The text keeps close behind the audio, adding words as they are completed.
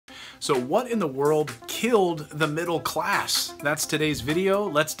So what in the world killed the middle class? That's today's video.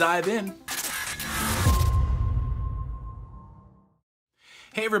 Let's dive in.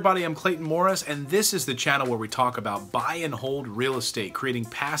 Hey everybody, I'm Clayton Morris, and this is the channel where we talk about buy and hold real estate, creating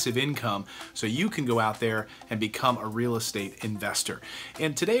passive income so you can go out there and become a real estate investor.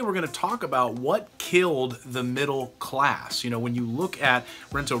 And today we're going to talk about what killed the middle class. You know, when you look at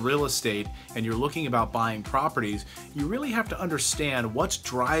rental real estate and you're looking about buying properties, you really have to understand what's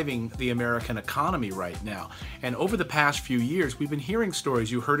driving the American economy right now. And over the past few years, we've been hearing stories.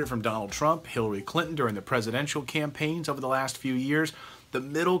 You heard it from Donald Trump, Hillary Clinton during the presidential campaigns over the last few years. The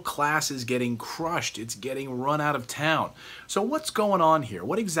middle class is getting crushed. It's getting run out of town. So what's going on here?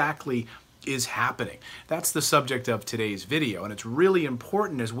 What exactly is happening? That's the subject of today's video, and it's really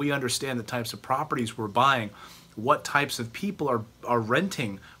important as we understand the types of properties we're buying, what types of people are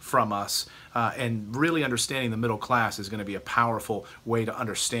renting from us, and really understanding the middle class is going to be a powerful way to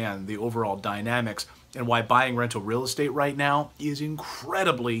understand the overall dynamics and why buying rental real estate right now is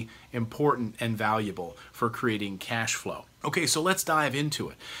incredibly important and valuable for creating cash flow. Okay, so let's dive into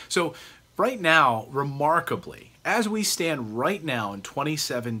it. So right now, remarkably, as we stand right now in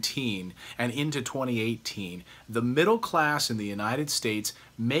 2017 and into 2018, the middle class in the United States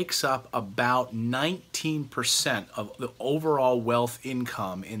makes up about 19% of the overall wealth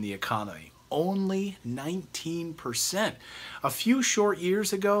income in the economy. Only 19%. A few short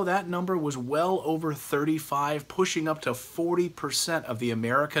years ago, that number was well over 35, pushing up to 40% of the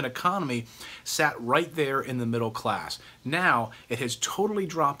American economy sat right there in the middle class. Now, it has totally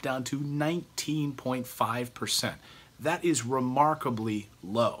dropped down to 19.5%. That is remarkably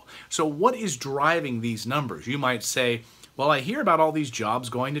low. So what is driving these numbers? You might say, well, I hear about all these jobs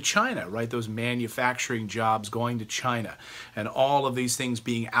going to China, right? Those manufacturing jobs going to China, and all of these things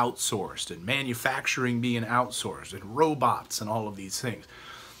being outsourced, and manufacturing being outsourced, and robots, and all of these things.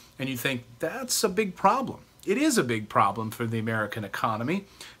 And you think, that's a big problem. It is a big problem for the American economy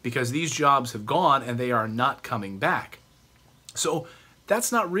because these jobs have gone and they are not coming back. So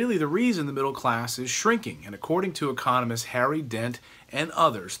that's not really the reason the middle class is shrinking. And according to economists Harry Dent and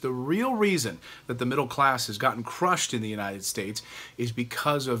others, the real reason that the middle class has gotten crushed in the United States is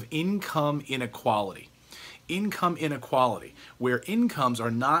because of income inequality. Income inequality, where incomes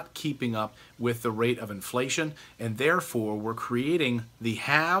are not keeping up with the rate of inflation, and therefore we're creating the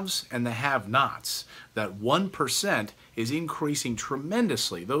haves and the have-nots. That 1% is increasing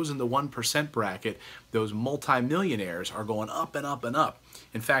tremendously. Those in the 1% bracket, those multimillionaires, are going up and up and up.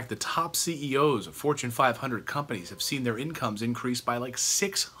 In fact, the top CEOs of Fortune 500 companies have seen their incomes increase by like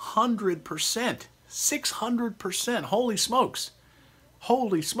 600%. 600%. Holy smokes.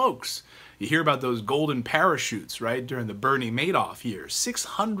 Holy smokes. You hear about those golden parachutes, right, during the Bernie Madoff years.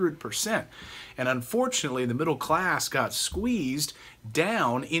 600%. And unfortunately, the middle class got squeezed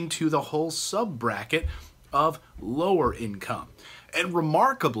down into the whole sub-bracket of lower income. And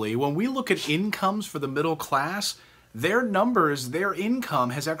remarkably, when we look at incomes for the middle class, their numbers, their income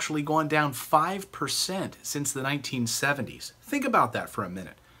has actually gone down 5% since the 1970s. Think about that for a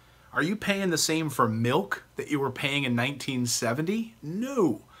minute. Are you paying the same for milk that you were paying in 1970?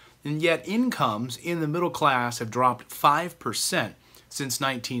 No. And yet incomes in the middle class have dropped 5% since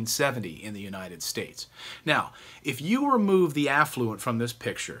 1970 in the United States. Now, if you remove the affluent from this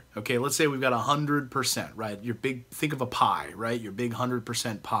picture, okay, let's say we've got 100%, right? Your big, think of a pie, right? Your big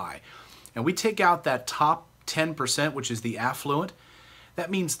 100% pie. And we take out that top 10%, which is the affluent.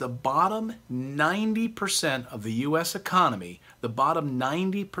 That means the bottom 90% of the U.S. economy, the bottom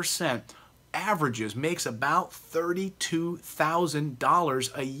 90% averages, makes about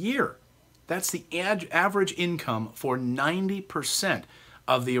 $32,000 a year. That's the average income for 90%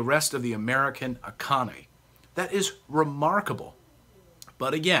 of the rest of the American economy. That is remarkable.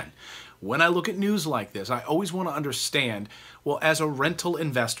 But again, when I look at news like this, I always want to understand, well, as a rental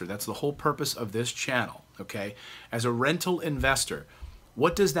investor, that's the whole purpose of this channel, okay? As a rental investor,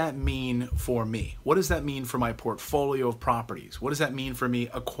 what does that mean for me? What does that mean for my portfolio of properties? What does that mean for me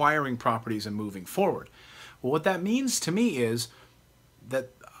acquiring properties and moving forward? Well, what that means to me is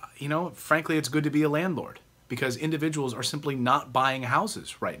that, you know, frankly, it's good to be a landlord because individuals are simply not buying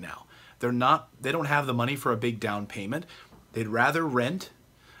houses right now. They don't have the money for a big down payment. They'd rather rent,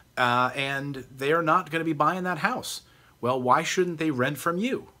 and they are not going to be buying that house. Well, why shouldn't they rent from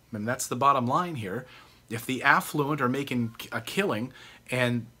you? I mean, that's the bottom line here. If the affluent are making a killing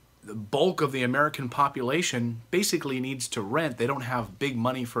and the bulk of the American population basically needs to rent, they don't have big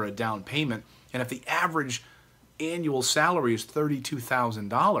money for a down payment, and if the average annual salary is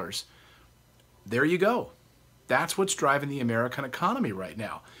 $32,000, there you go. That's what's driving the American economy right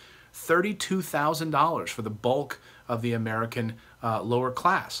now. $32,000 for the bulk of the American lower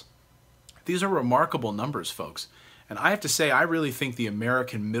class. These are remarkable numbers, folks. And I have to say, I really think the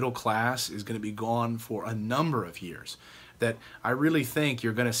American middle class is going to be gone for a number of years. That I really think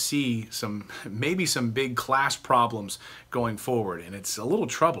you're going to see maybe some big class problems going forward, and it's a little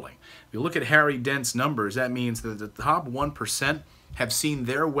troubling. If you look at Harry Dent's numbers, that means that the top 1% have seen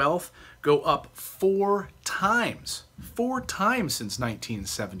their wealth go up 4 times since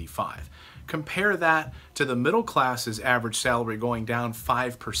 1975. Compare that to the middle class's average salary going down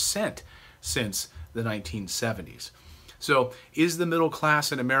 5% since the 1970s. So is the middle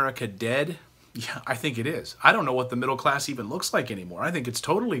class in America dead? Yeah, I think it is. I don't know what the middle class even looks like anymore. I think it's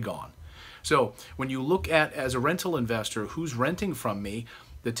totally gone. So when you look at, as a rental investor, who's renting from me,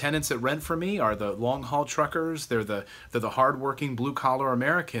 the tenants that rent from me are the long-haul truckers. They're the hard-working blue-collar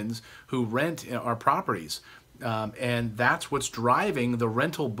Americans who rent our properties. And that's what's driving the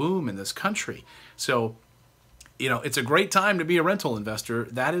rental boom in this country. So, you know, it's a great time to be a rental investor,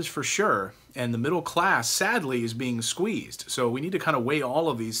 that is for sure. And the middle class, sadly, is being squeezed. So we need to kind of weigh all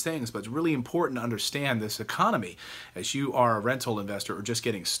of these things, but it's really important to understand this economy as you are a rental investor or just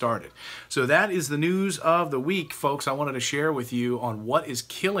getting started. So that is the news of the week, folks. I wanted to share with you on what is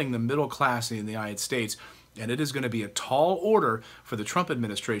killing the middle class in the United States. And it is going to be a tall order for the Trump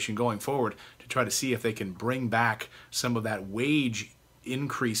administration going forward to try to see if they can bring back some of that wage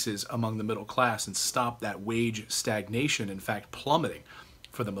increases among the middle class and stop that wage stagnation, in fact plummeting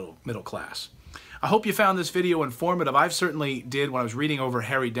for the middle class. I hope you found this video informative. I certainly did when I was reading over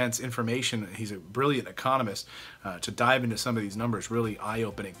Harry Dent's information. He's a brilliant economist. To dive into some of these numbers, really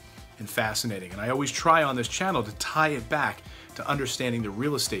eye-opening and fascinating. And I always try on this channel to tie it back to understanding the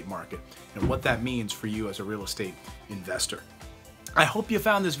real estate market and what that means for you as a real estate investor. I hope you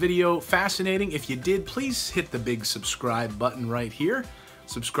found this video fascinating. If you did, please hit the big subscribe button right here.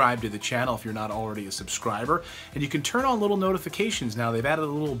 Subscribe to the channel if you're not already a subscriber. And you can turn on little notifications now. They've added a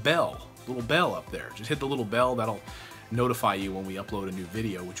little bell up there. Just hit the little bell. That'll notify you when we upload a new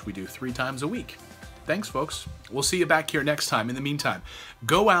video, which we do 3 times a week. Thanks, folks. We'll see you back here next time. In the meantime,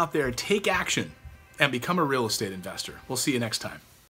 go out there, take action, and become a real estate investor. We'll see you next time.